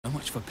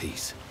much for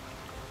peace.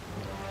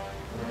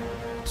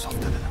 Softer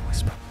than a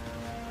whisper.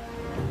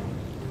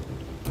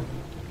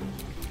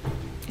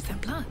 Is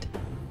that blood?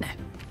 No,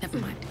 never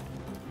mind.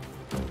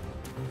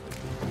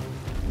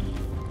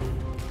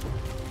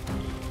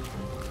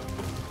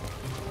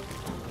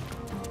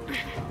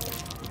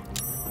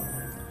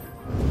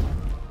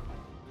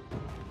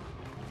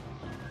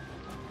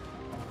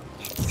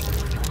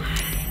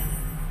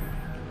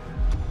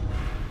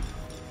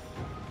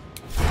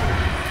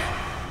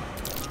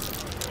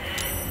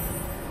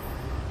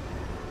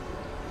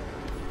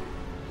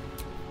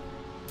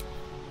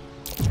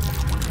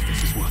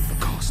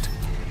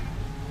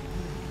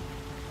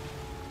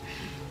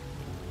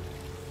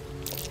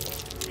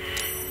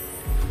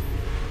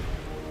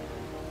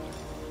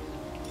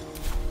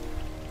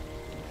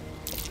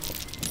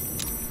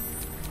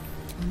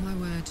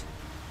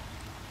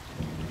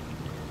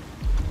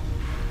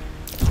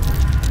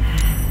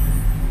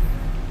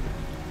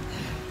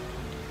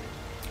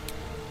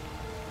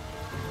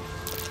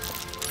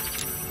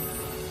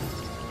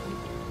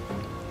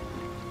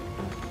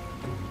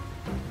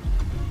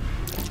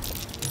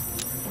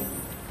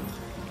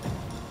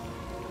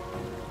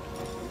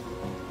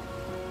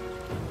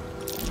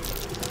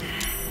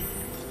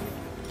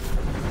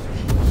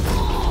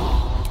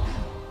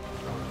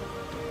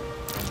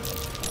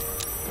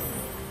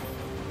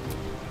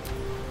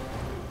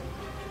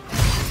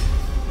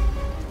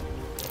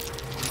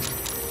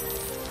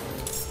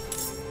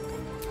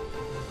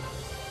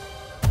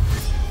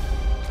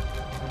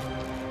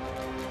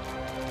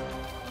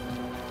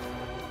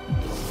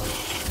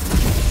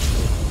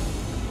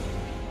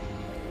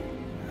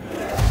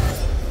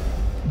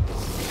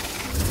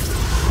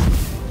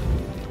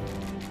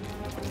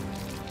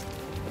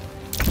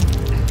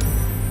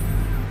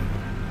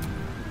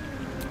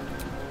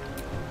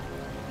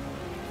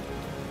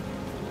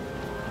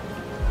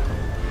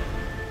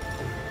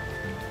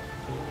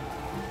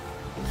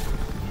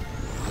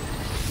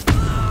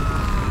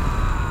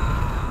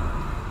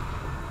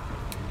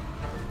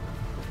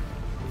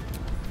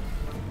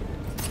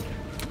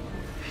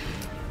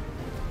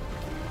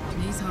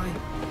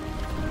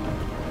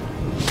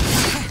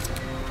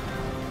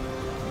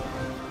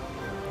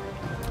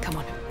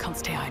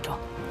 Stay idle.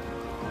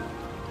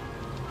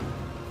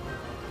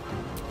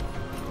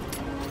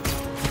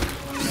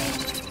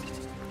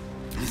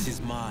 This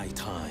is my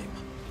time.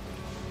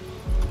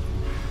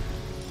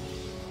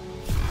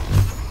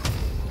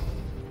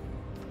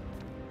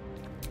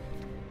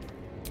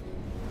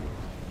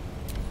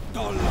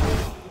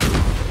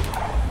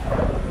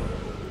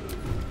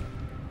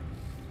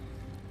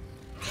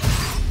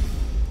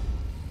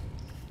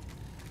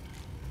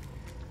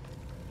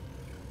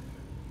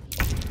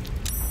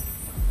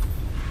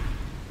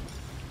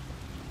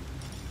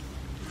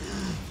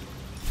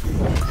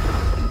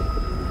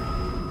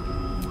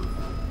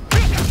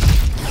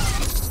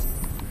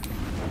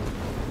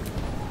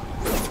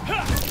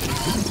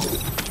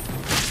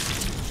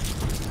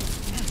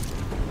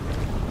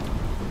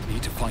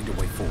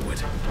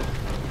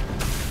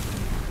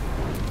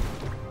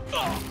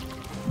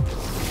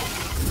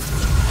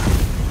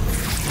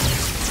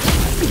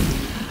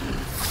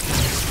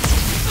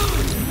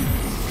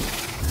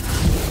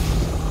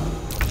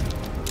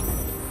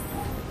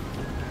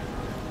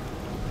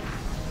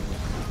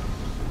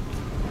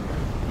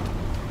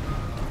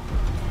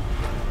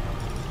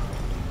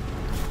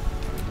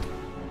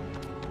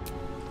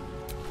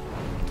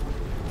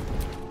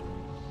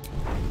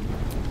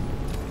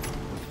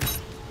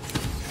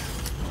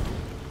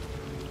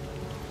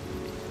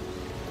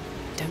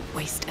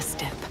 Waste a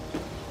step.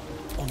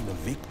 On the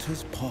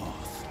victor's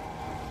path.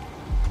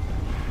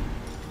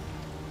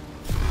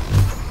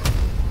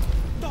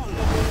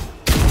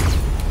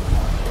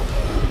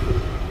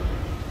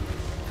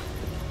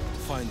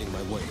 Finding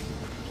my way.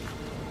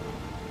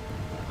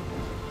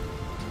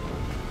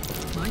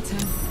 My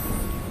turn.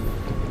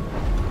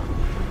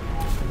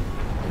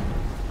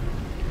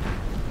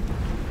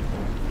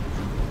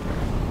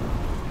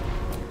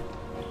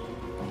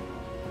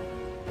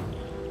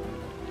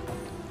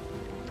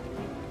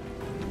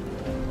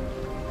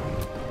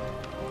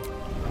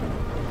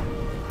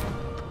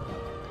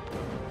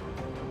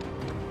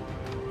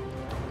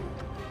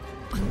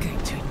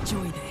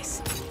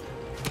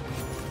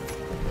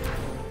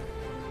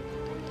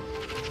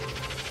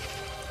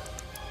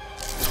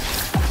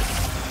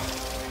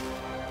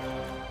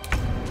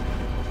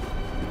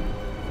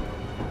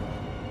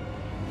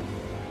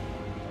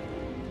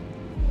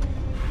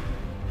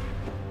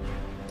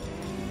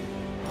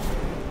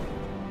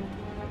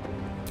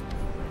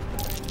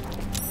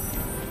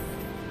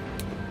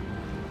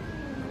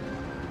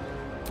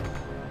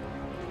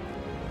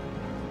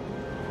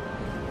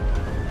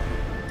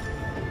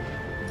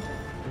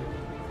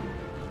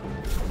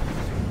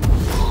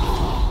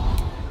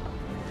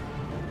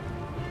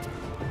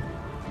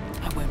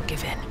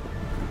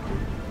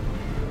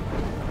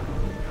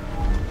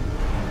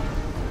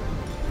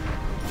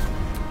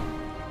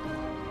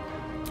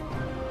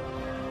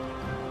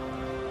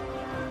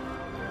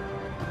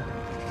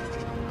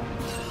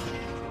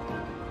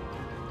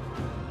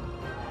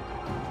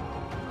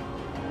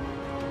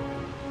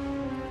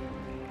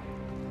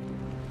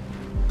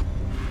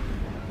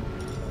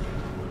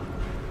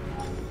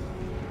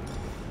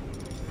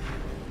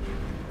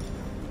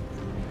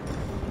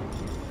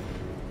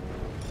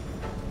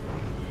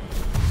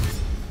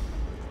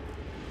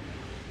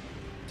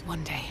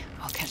 One day,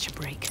 I'll catch a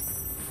break.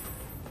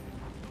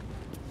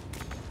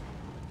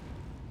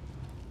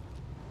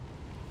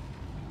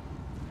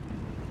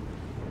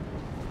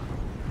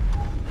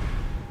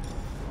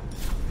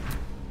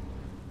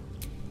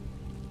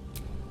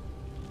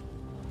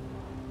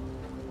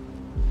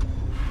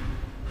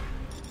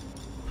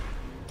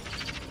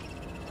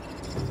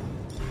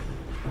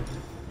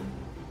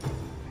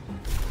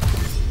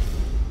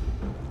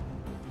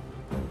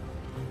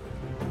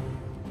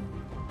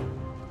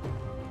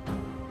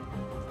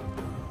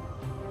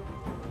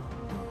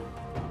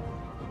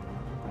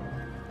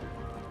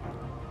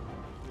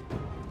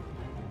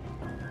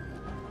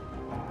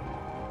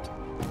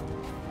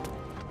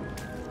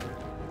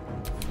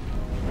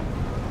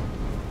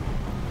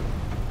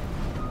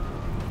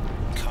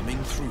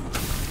 Through.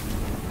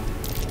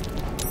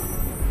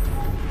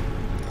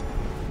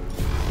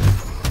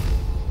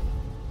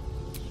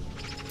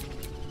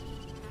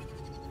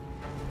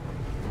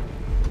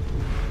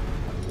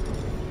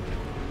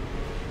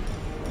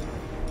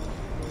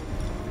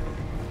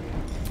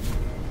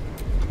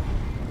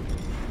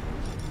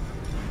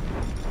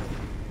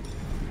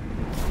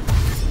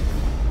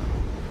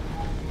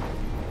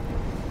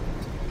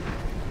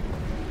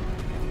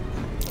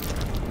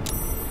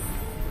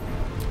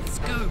 Let's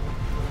go.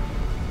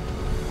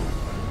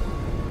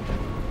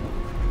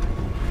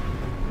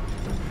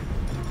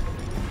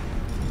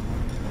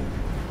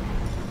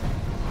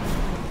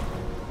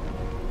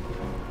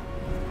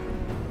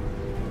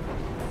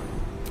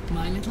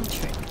 My little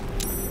trick.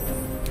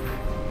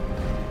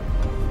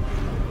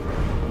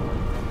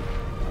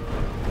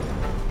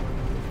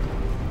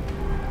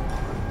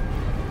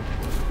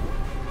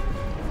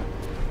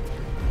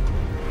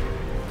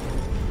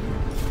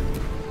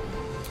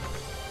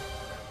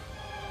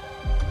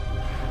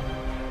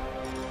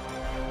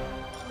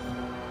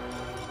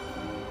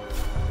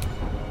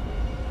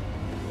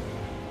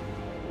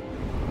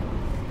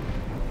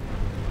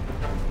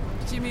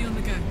 Jimmy on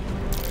the go.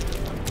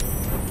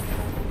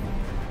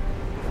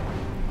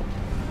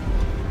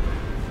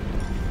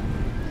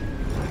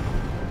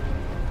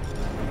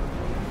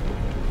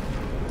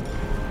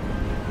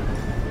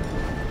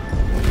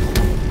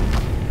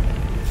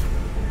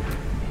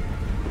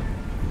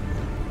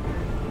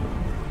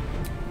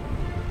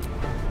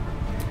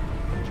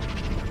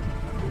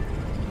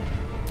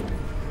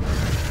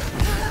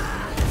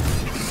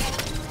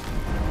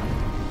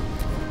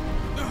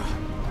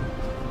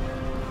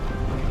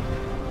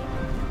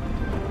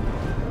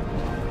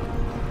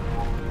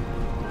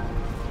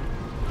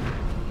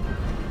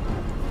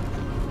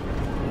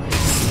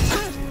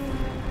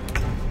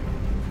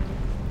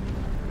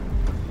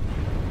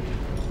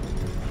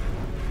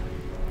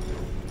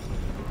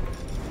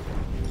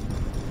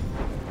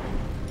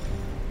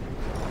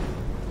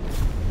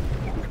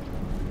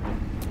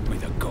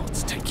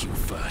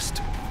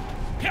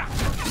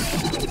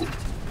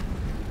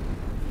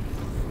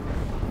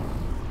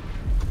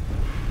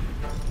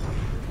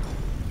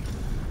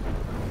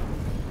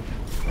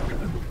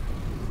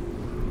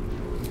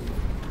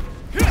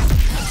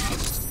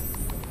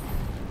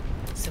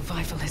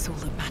 Survival is all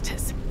that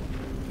matters.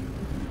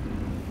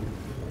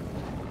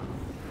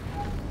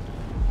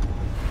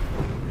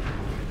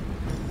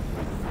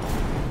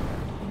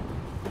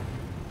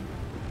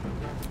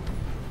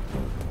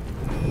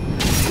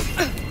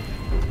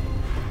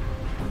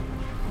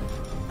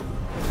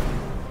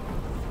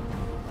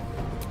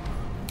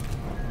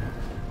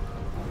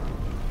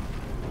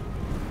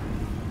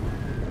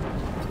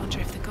 I wonder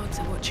if the gods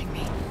are watching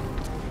me.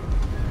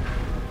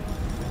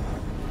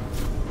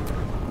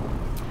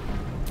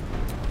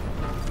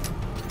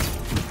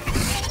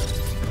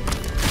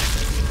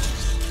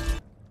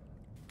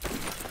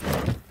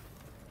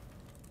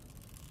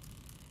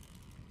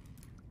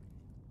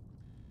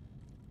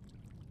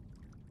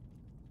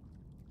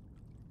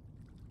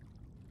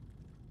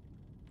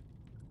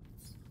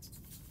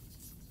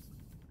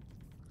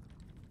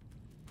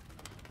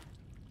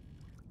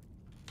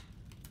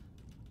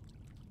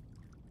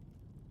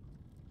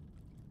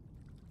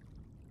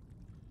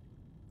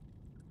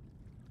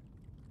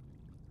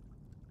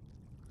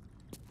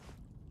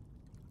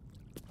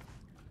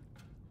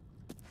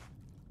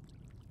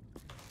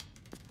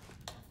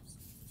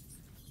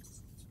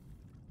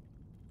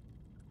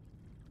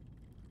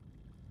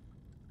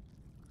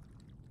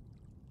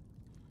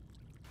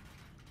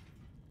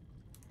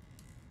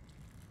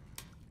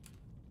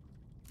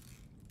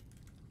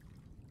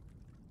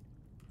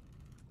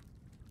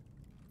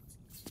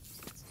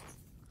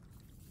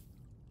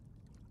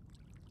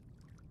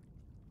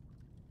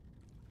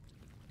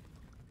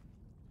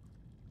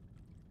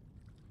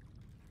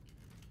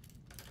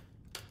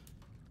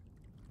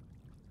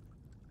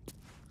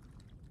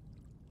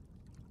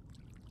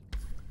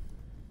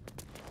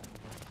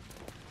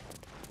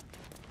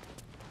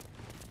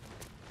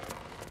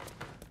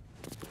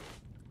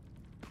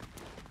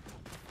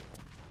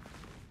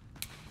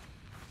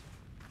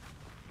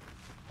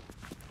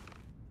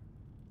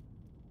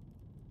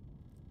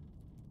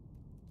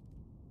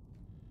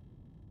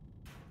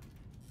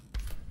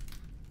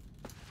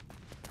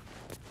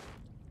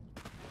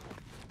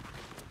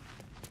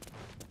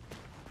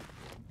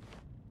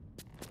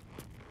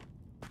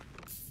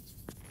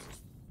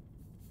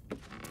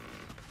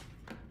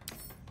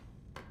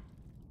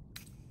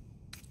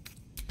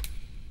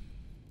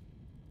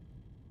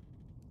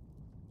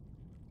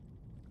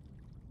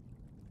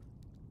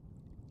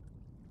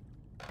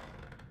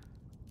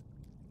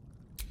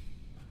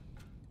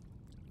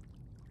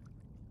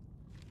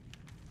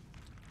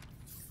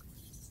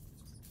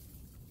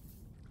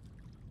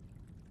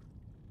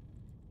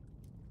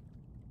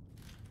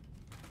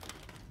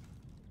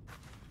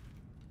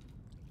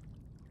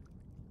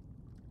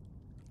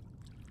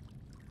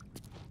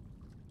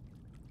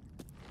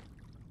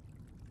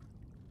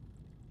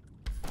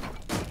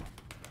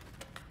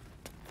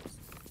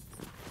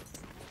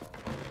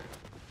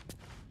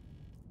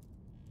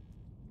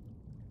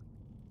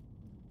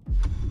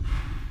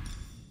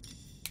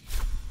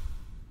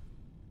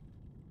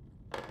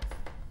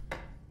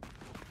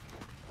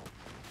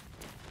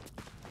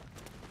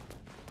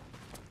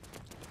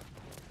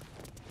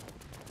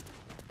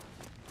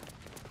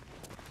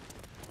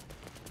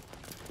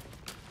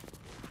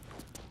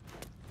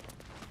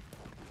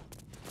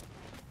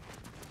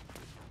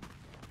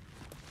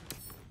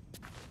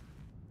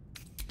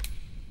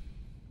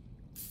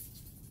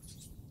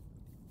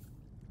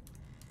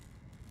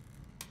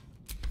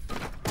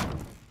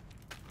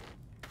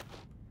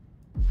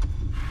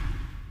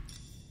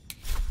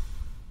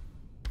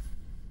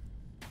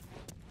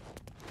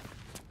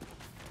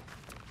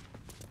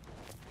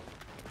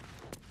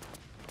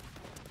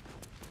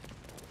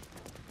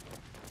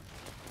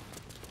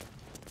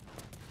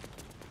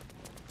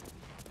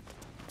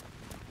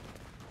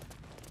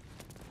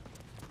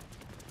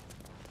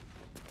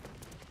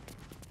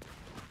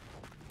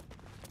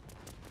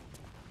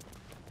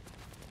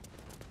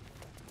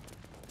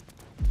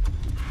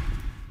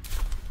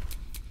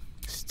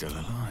 Still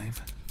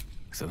alive,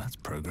 so that's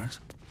progress.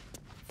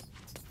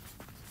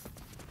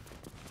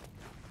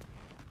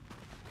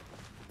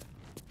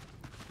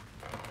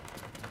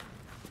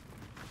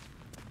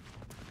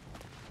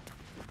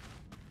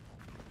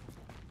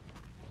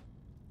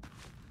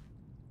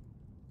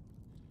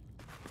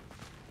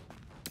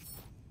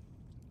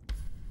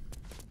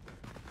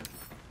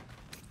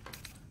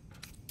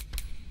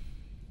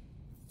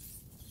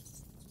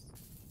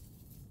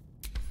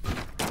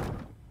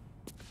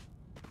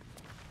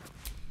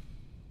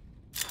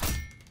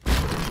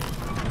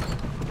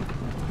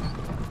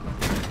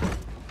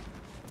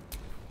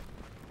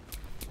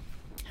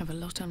 Have a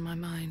lot on my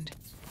mind.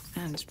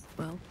 And,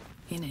 well,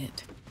 in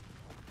it.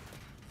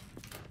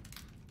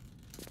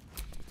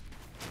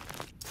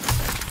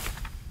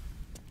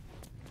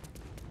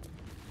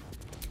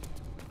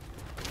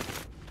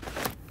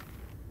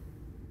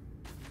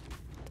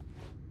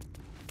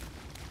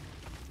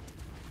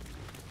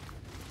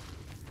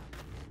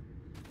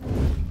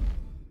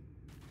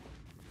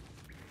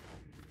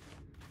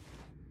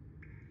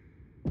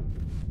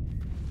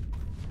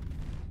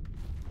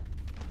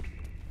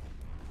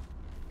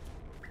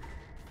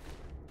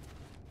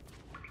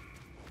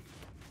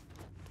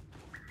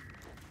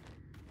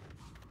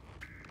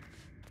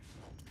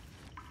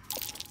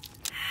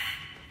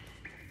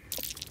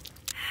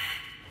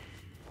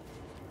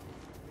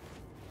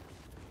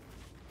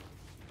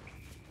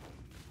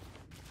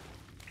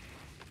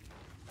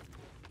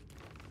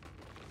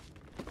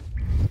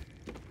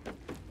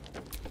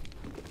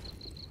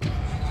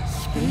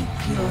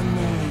 Speak your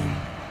name.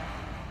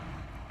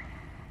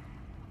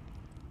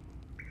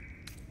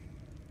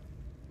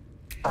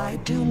 I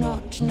do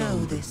not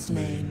know this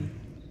name.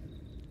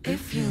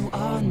 If you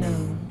are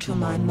known to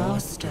my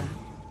master,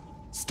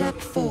 step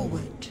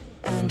forward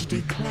and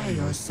declare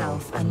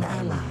yourself an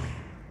ally.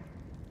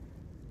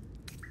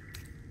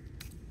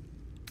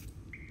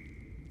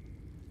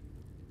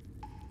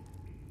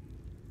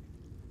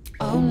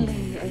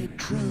 Only a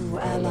true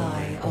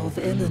ally of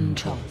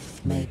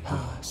Ilantoth may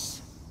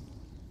pass.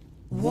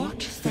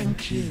 What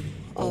think you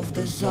of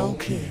the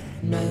Zolkir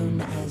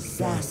known as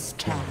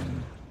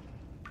Zastan?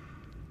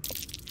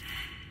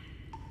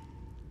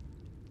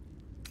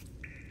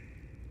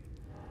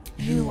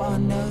 You are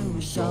no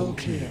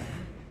Zolkir,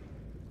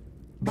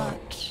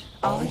 but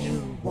are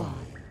you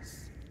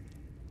wise?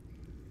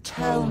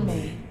 Tell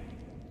me,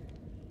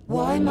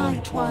 why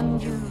might one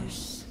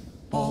use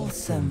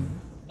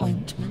balsam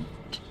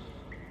ointment?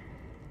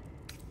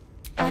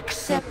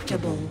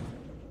 Acceptable,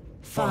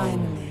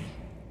 finally.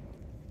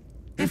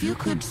 If you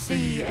could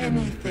see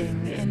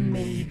anything in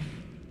me,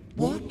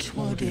 what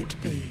would it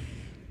be?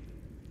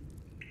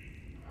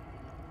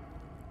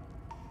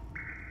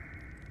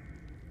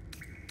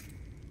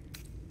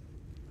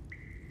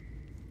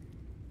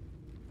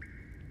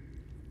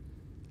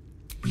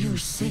 You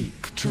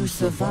seek to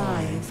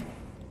survive.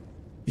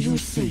 You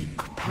seek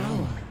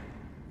power.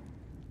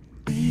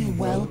 Be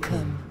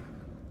welcome.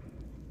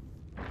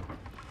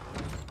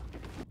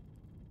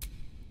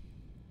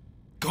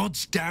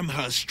 Gods damn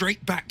her,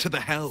 straight back to the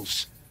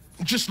hells.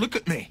 Just look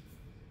at me.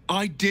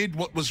 I did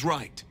what was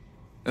right,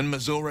 and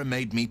Mizora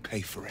made me pay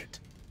for it.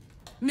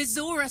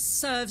 Mizora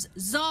serves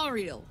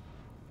Zariel,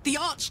 the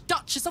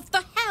Archduchess of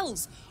the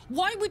Hells.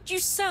 Why would you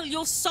sell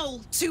your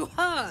soul to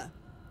her?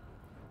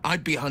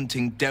 I'd be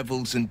hunting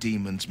devils and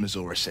demons,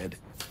 Mizora said.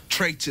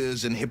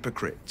 Traitors and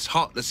hypocrites,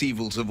 heartless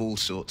evils of all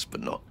sorts,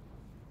 but not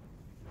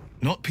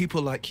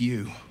people like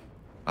you.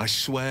 I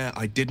swear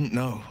I didn't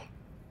know.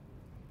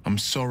 I'm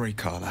sorry,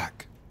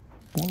 Karlach.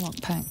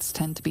 Warlock pacts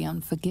tend to be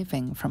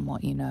unforgiving from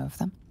what you know of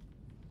them.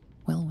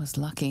 Will was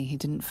lucky he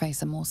didn't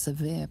face a more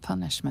severe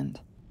punishment.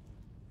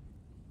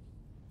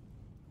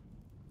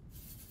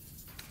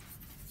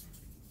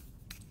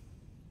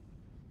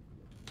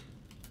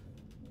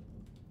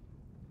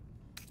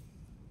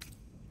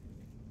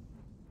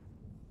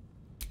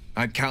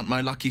 I'd count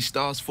my lucky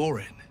stars for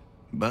it,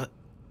 but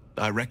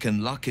I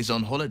reckon luck is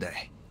on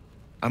holiday.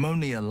 I'm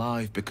only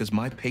alive because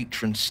my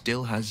patron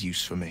still has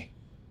use for me.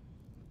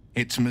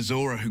 It's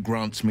Mizora who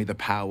grants me the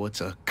power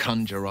to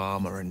conjure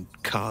armor and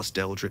cast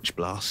eldritch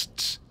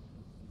blasts.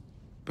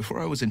 Before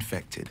I was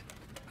infected,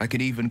 I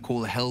could even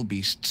call hell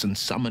beasts and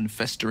summon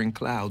festering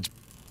clouds.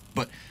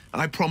 But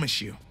I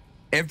promise you,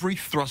 every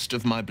thrust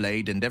of my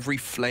blade and every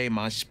flame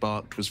I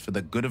sparked was for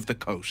the good of the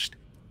coast.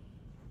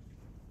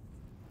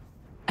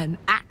 An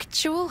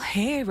actual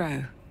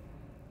hero.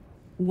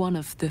 One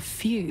of the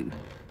few.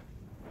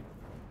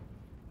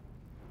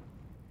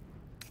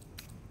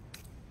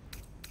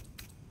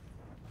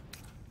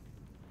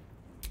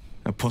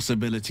 A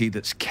possibility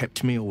that's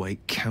kept me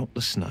awake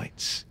countless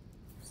nights.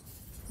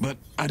 But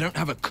I don't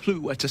have a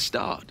clue where to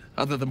start,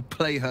 other than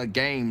play her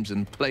games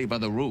and play by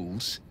the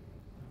rules.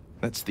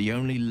 That's the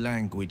only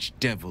language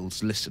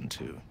devils listen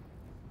to.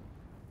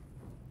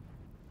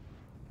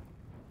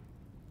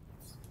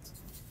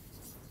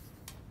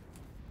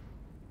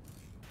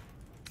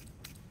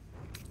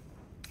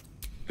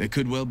 It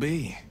could well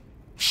be.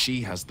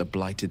 She has the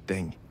blighted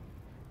thing.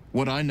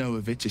 What I know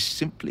of it is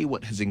simply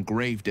what has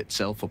engraved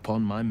itself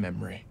upon my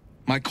memory.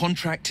 My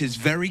contract is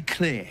very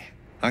clear.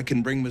 I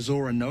can bring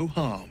Mizora no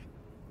harm.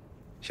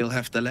 She'll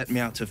have to let me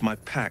out of my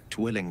pact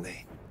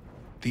willingly.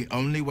 The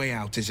only way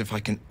out is if I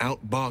can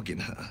out-bargain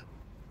her.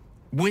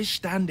 We're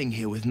standing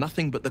here with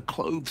nothing but the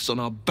clothes on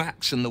our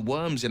backs and the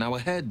worms in our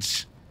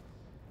heads.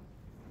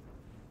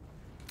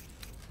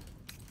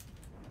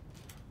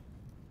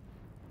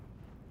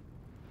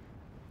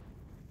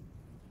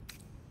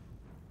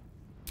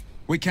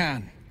 We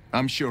can.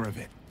 I'm sure of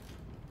it.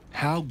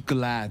 How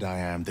glad I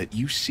am that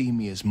you see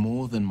me as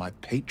more than my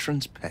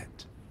patron's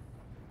pet.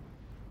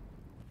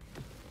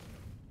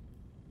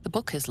 The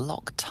book is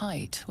locked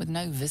tight with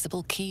no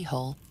visible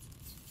keyhole,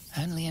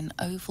 only an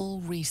oval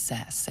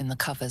recess in the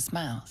cover's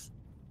mouth.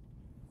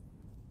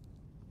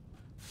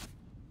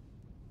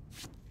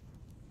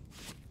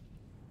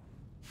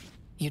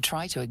 You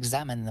try to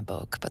examine the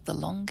book, but the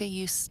longer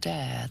you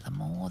stare, the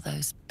more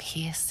those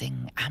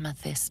piercing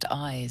amethyst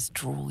eyes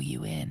draw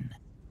you in.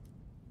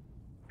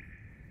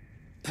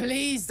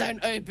 Please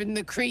don't open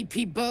the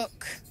creepy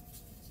book.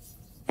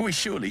 We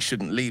surely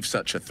shouldn't leave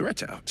such a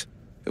threat out,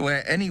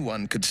 where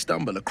anyone could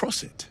stumble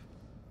across it.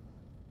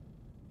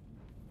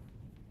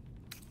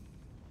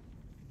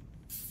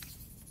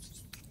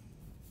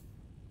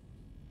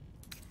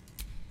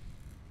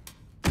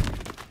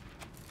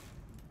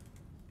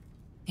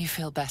 You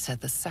feel better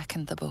the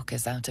second the book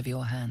is out of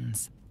your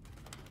hands.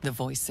 The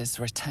voices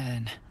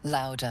return,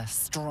 louder,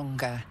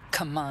 stronger,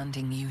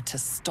 commanding you to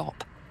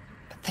stop.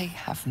 But they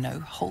have no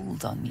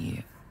hold on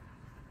you.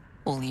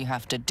 All you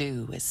have to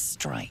do is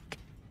strike.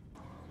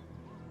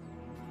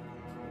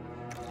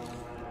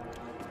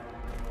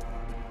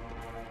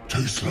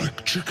 Tastes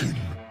like chicken.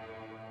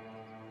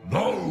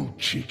 No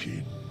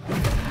chicken.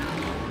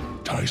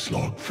 Tastes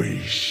like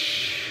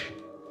fish.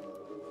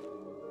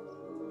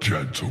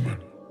 Gentlemen,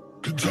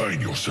 contain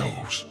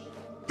yourselves.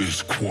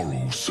 This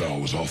quarrel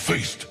sours our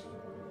feast.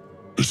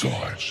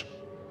 Besides,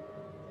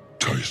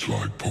 tastes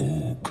like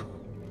pork.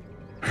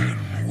 And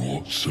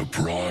what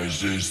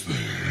surprise is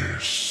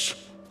this?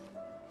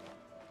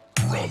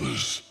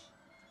 Brothers,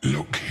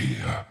 look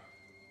here.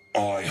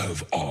 I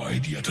have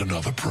eyed yet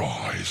another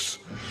prize.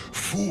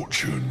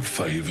 Fortune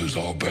favors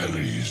our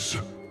bellies.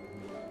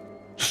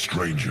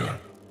 Stranger,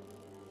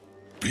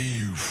 be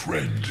you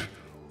friend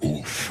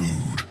or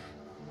food.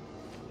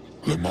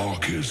 The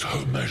mark is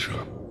her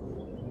measure.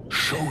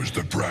 Show is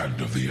the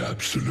brand of the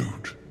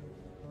absolute.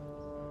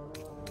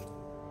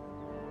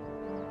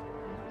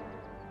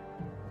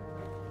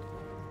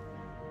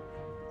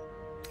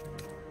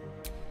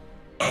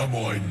 Am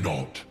I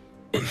not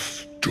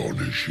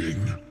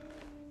astonishing?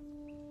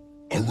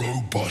 A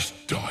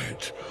robust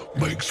diet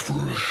makes for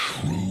a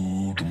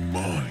shrewd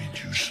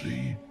mind, you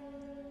see.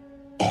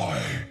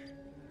 I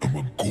am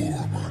a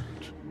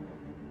gourmand.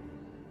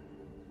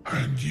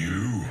 And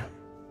you,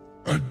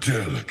 a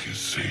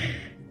delicacy.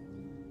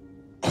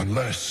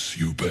 Unless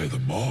you bear the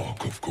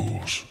mark, of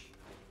course.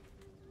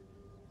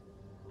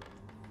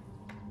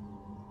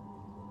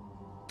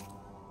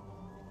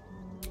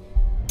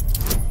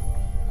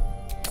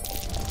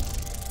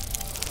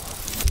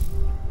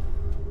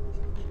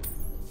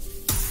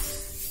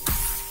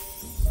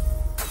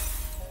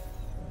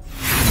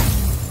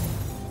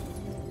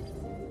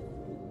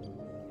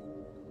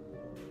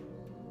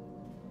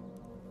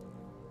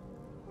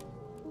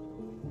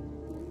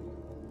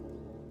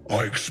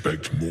 I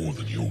expect more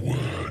than your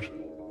word.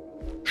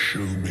 Show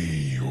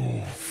me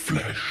your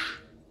flesh.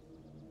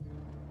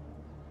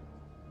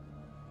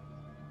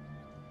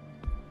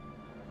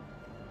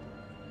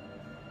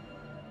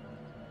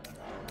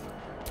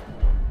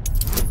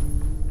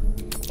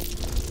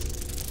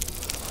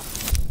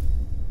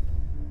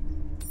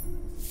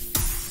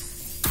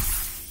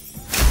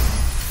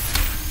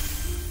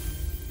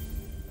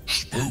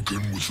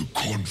 Spoken with the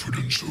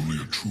confidence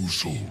only a true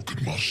soul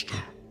could muster.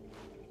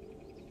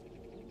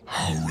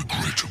 How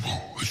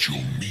regrettable that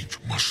your meat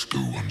must go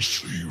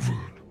unsavored.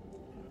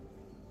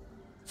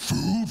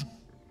 Food?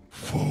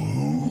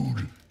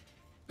 Food.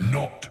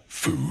 Not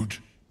food.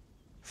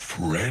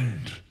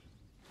 Friend.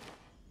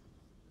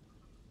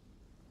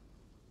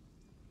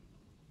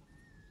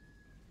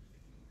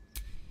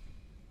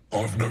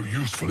 I've no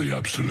use for the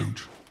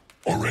absolute,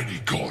 or any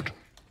god.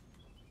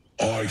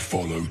 I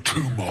follow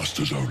two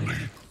masters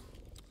only.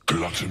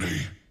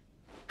 Gluttony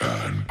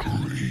and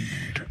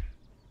greed.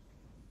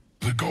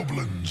 The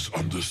goblins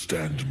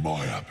understand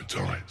my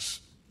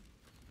appetites.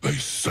 They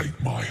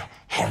sate my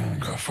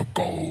hunger for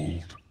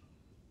gold.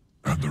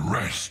 And the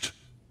rest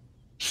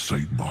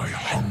sate my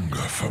hunger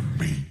for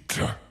meat.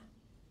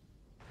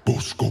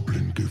 Boss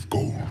goblin give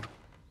gold.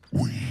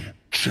 We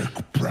check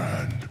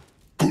brand.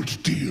 Good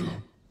deal.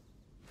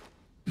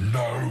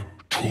 No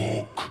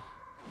talk.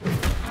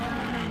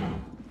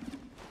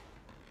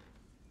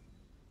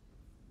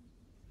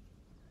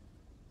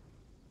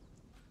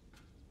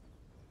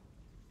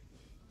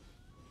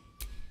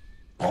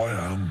 I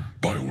am,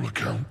 by all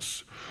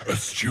accounts, a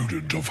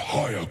student of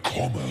higher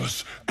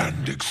commerce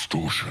and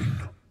extortion.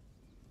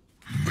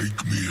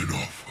 Make me an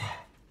offer.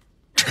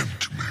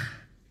 Tempt me.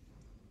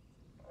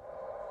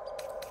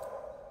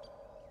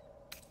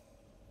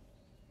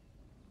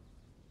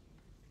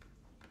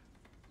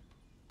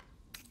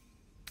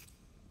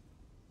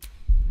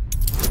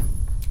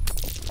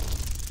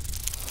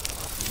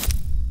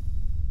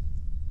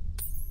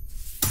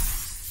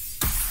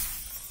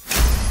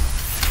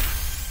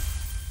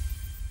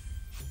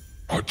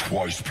 A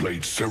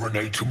twice-played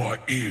serenade to my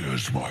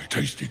ears, my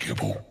tasty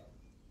kibble.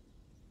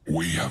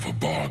 We have a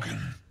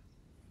bargain.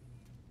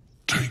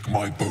 Take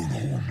my bone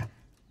horn.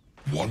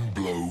 One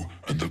blow,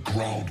 and the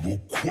ground will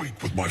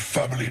quake with my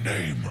family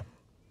name.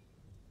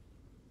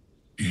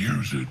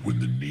 Use it when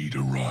the need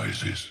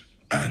arises,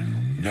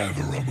 and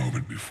never a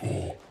moment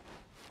before.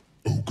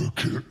 Ogre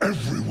kill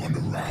everyone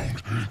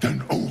around,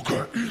 then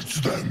Ogre eats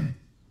them.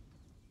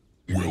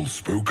 Well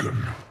spoken,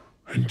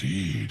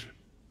 indeed.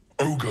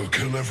 Ogre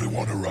kill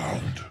everyone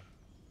around.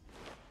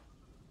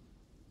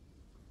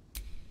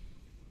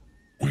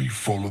 We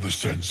follow the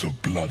scents of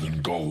blood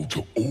and gold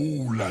to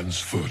all lands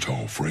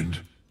fertile, friend.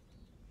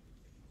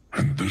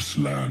 And this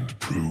land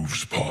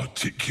proves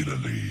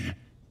particularly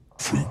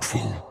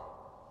fruitful.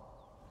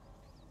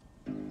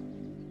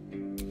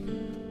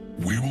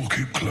 We will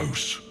keep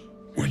close.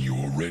 When you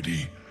are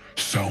ready,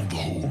 sound the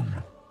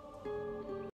horn.